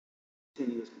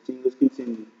Continue.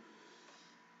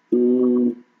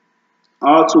 Mm,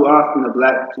 all too often, the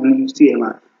black when you see it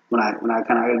when I kind of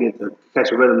gotta get to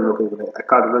catch a rhythm real quick, but I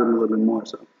caught the rhythm a little bit more,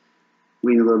 so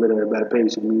reading a little bit at a better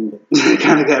pace. I mean,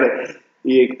 kind of gotta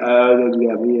yeah,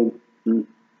 yeah.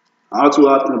 All too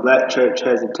often, the black church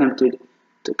has attempted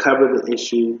to cover the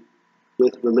issue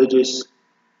with religious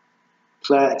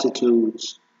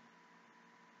platitudes,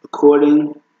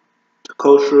 according to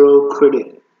cultural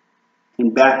critic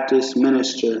and Baptist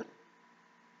minister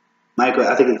Michael.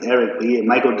 I think it's Eric, but yeah,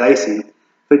 Michael Dyson. I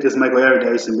think it's Michael Eric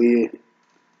Dyson, but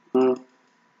yeah.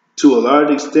 To a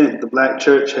large extent, the black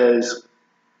church has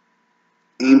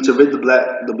aimed to rid the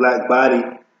black body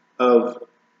of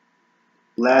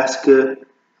Laska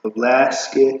of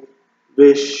Laskavish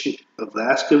of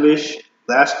Laskavish.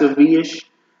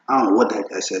 I don't know what the heck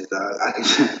that says, dog. I can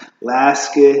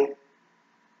Laskavish.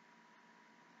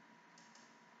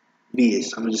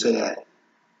 I'm gonna just say that.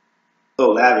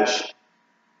 Oh, lavish.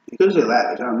 You could say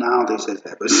lavish. I don't think it says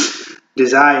that, but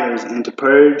desires and to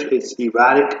purge its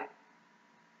erotic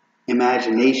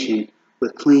imagination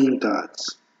with clean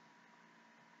thoughts.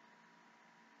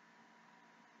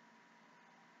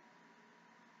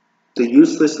 The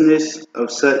uselessness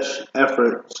of such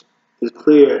efforts is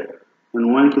clear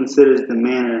when one considers the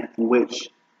manner in which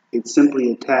it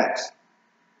simply attacks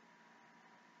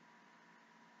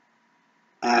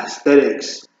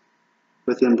aesthetics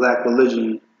within black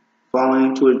religion,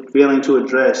 failing to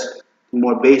address the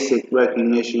more basic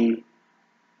recognition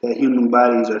that human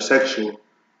bodies are sexual,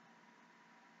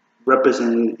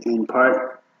 represented in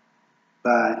part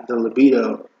by the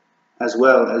libido as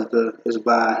well as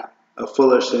by a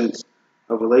fuller sense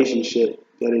of relationship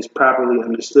that is properly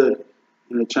understood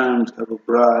in the terms of a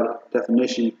broad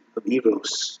definition of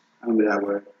eros. I remember that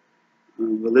word.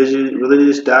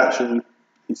 Religious doctrine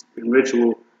and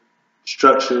ritual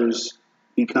structures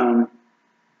become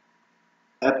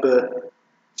epi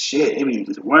shit. I mean,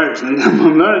 it's words. I'm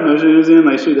learning those shit. You know what I'm saying?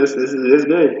 Like, shoot, that's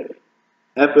good.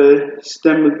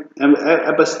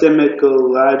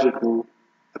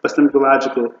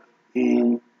 Epistemological,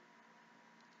 and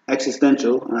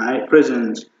existential. All right,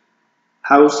 prisons,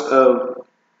 house of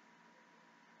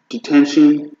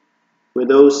detention, where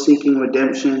those seeking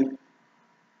redemption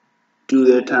do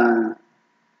their time,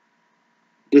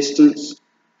 distance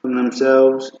from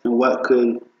themselves and what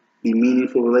could be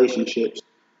meaningful relationships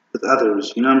with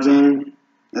others. You know what I'm saying?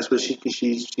 That's what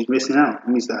she's missing out. Let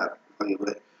me stop. Okay,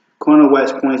 but Cornel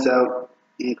West points out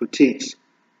and critiques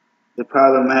the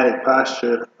problematic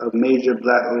posture of major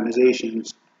black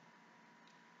organizations.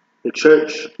 The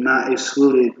church, not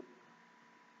excluded,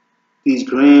 these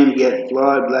grand yet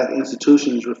flawed black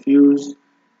institutions refuse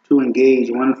to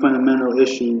engage one fundamental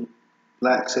issue,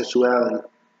 black sexuality.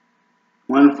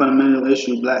 One fundamental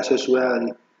issue, black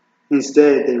sexuality.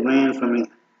 Instead, they ran from it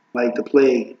like the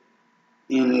plague,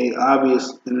 and they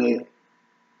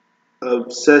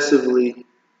obsessively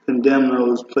condemn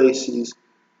those places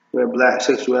where black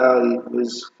sexuality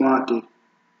was flaunted.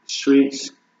 The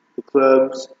streets, the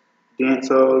clubs, dance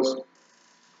halls.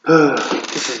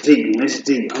 This is deep, man. This is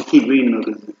deep. I'll keep reading though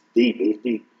because it's deep. It's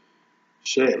deep.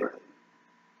 Shit, right?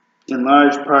 In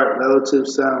large part, relative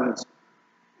silence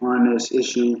on this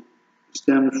issue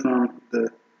stems from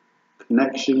the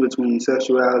connection between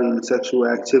sexuality and sexual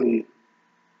activity.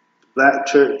 The black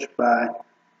church, by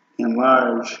and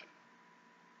large,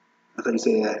 I think you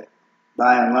say that,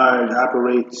 by and large,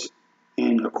 operates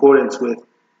in accordance with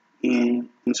an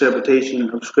interpretation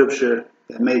of scripture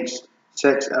that makes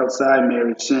sex outside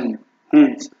marriage sin.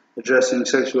 Hence, addressing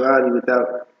sexuality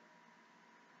without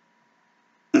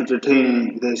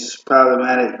entertaining this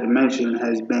problematic dimension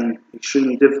has been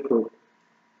extremely difficult.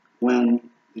 When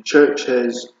the church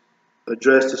has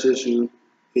addressed this issue,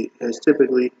 it has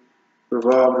typically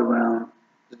revolved around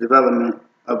the development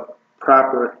of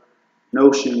proper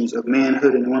notions of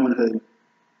manhood and womanhood,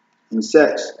 and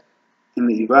sex in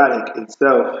the erotic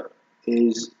itself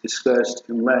is discussed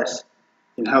in less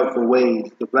in helpful ways.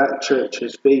 The black church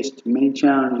has faced many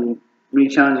challenging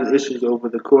issues over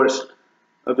the course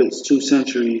of its 2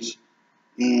 centuries,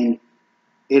 and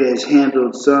it has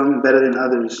handled some better than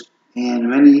others, and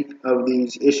many of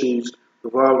these issues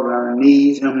revolve around the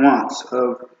needs and wants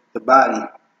of the body: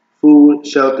 food,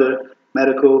 shelter,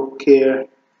 medical care,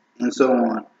 and so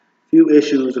on. Few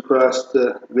issues across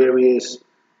the various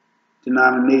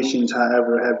denominations,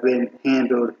 however, have been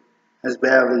handled as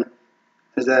badly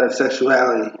as that of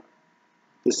sexuality,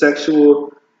 the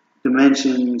sexual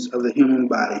dimensions of the human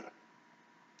body.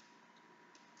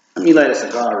 Let me light a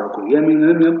cigar real quick. Yeah, I mean,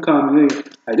 I'm calm.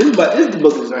 Like this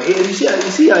book is right here. You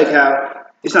see like how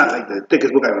it's not like the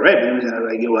thickest book I ever read, but you know what I'm saying?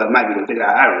 Like, well, it might be the thickest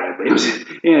I ever read, but you know what I'm saying?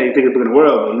 It ain't the thickest book in the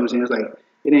world, but you know what I'm saying? It's like,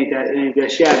 it ain't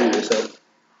that shabby. So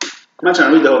I'm not trying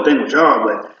to read the whole thing with y'all,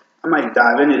 but I might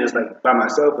dive into this like by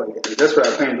myself. Like that's what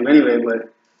I plan to do anyway.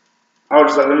 But I was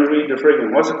just like, let me read the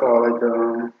freaking what's it called, like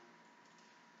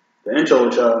the intro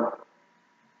with y'all.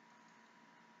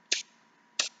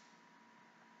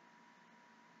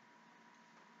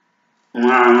 When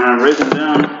I break them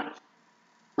down,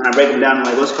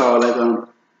 like what's called like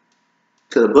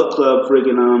to the book club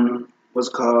freaking what's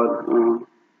called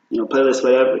playlist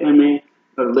whatever. I mean,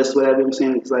 or the list whatever. I'm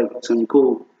saying it's like something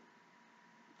cool.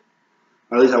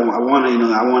 Or at least I want to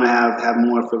I want to have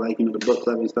more for like the book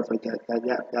club and stuff like that.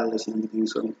 That list and everything.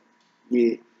 So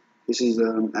yeah, this is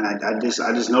and I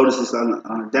just noticed this on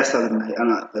a desk the other night,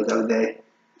 like the other day.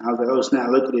 And I was like, oh snap,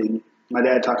 look at it. And my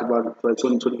dad talked about it for like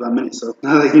 25 minutes. So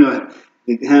like him,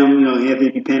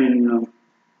 Anthony P. Penn,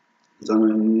 is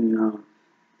on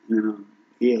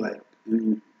yeah, like in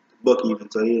the book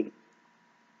even. So yeah.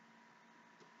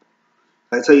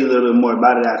 I'll tell you a little bit more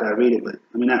about it after I read it, but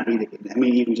I mean not read it. I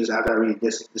mean even just after I read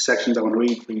the sections I want to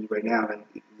read for you right now. Like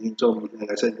he told me,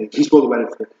 like I said, he spoke about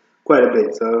it for quite a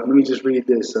bit. So let me just read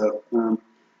this. So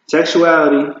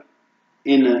sexuality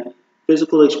and the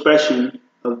physical expression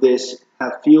of this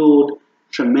have fueled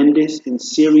tremendous and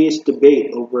serious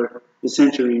debate over the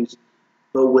centuries,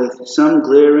 but with some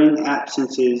glaring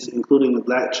absences, including the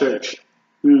black church.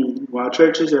 While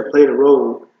churches have played a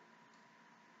role,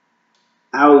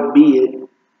 albeit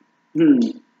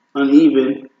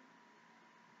uneven.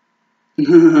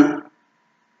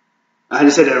 I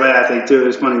just said that right, I think, too.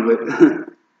 It's funny, but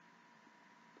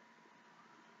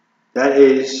that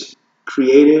is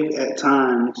creative at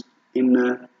times in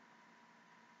the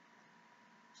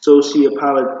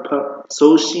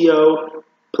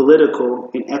socio-political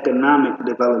and economic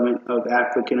development of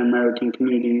African American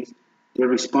communities. Their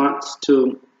response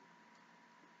to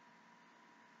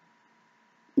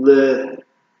libidinal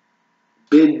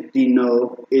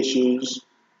issues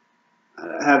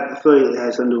I feel like it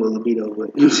has something to do with libido,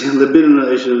 but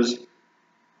libidinal issues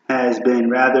has been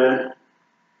rather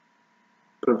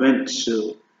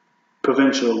provincial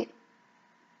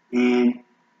and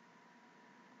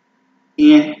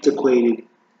antiquated,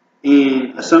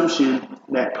 and assumption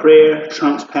that prayer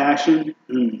trumps passion.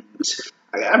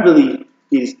 I really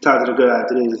need to talk to the girl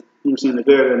after this. You know what I'm saying? The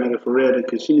girl gotta make it for real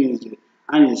because she needs to.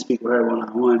 I need to speak with her one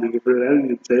on one, nigga. For real, I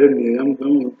need to tell her, I'm for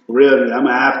real. Nigga. I'm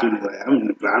gonna have to. Nigga. Like, I'm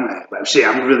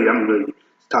really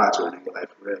talk to her, nigga. Like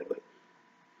for real, but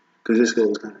because this girl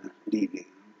was kind of deep, nigga.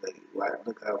 Like,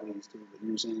 look how we used to, you know what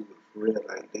I'm saying? But for real,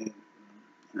 like, damn.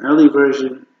 An early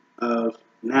version of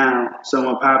now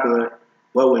somewhat popular,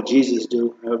 "What Would Jesus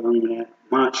Do?" I remember that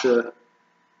mantra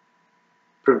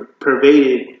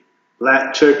pervaded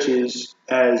black churches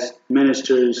as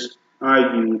ministers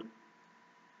argued,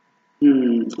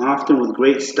 often with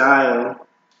great style,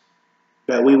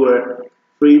 that we were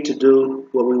free to do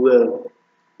what we will,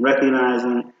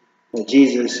 recognizing that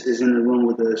Jesus is in the room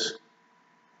with us.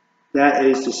 That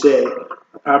is to say,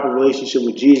 a proper relationship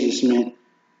with Jesus meant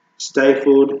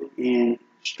stifled and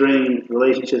strained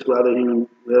relationships with other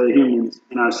humans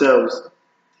and ourselves.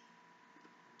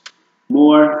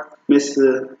 More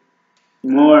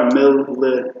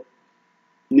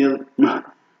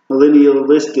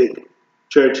millennialistic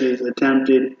churches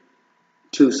attempted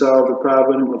to solve the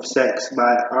problem of sex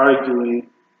by arguing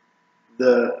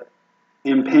the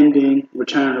impending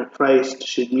return of Christ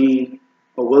should mean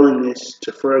a willingness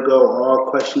to forego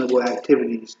all questionable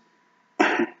activities,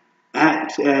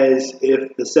 act as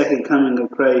if the second coming of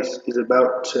Christ is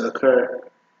about to occur,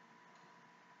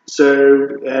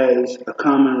 serve as a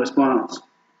common response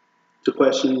to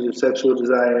questions of sexual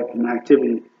desire and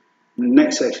activity. In the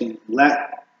next section,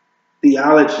 Black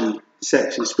theology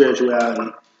section,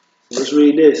 spirituality. So let's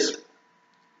read this.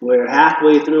 We're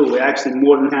halfway through. We're actually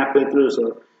more than halfway through.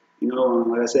 So,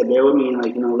 like I said, bear with me and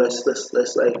let's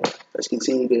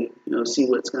continue to see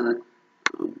what's gonna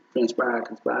conspire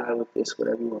with this,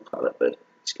 whatever you want to call it. But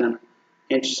it's kind of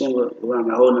interesting. We're on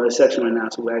a whole other section right now,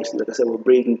 so we're actually, like I said, we're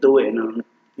breathing through it, and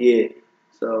yeah.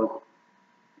 So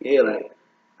yeah, like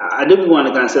I do want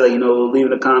to kind of say, like, leave in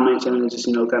the comments and just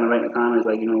kind of write in the comments,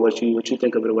 like, what you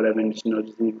think of it or whatever, and just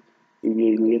just leave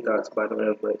your thoughts about it or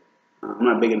whatever. But I'm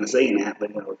not big into saying that, but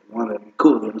if you want to be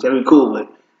cool, it'd be cool. But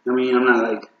I mean, I'm not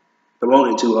like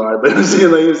promoting it too hard, but I'm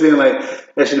saying like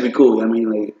that should be cool. I mean,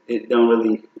 like it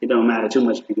don't matter too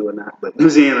much if you do or not. But I'm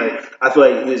saying like I feel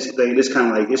like this kind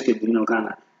of like this could kind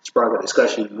of spark a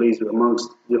discussion at least amongst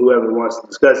whoever wants to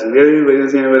discuss it. You know what I'm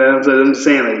saying? But I'm just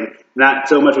saying like not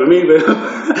so much with me, but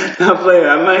I'm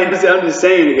just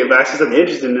saying if I see something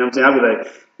interesting, I'm saying I'll be like,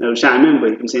 chime in,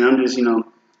 but I'm saying I'm just,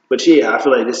 but yeah, I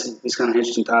feel like this kind of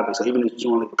interesting topic. So even if you just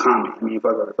want to leave a comment, I mean,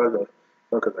 fuck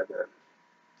a like a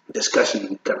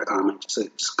discussion kind of comment,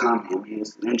 just comment. I mean,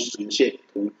 it's interesting shit.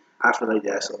 I feel like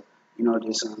that. So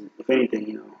just if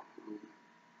anything,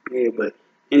 yeah. But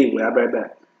anyway, I'll be right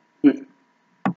back.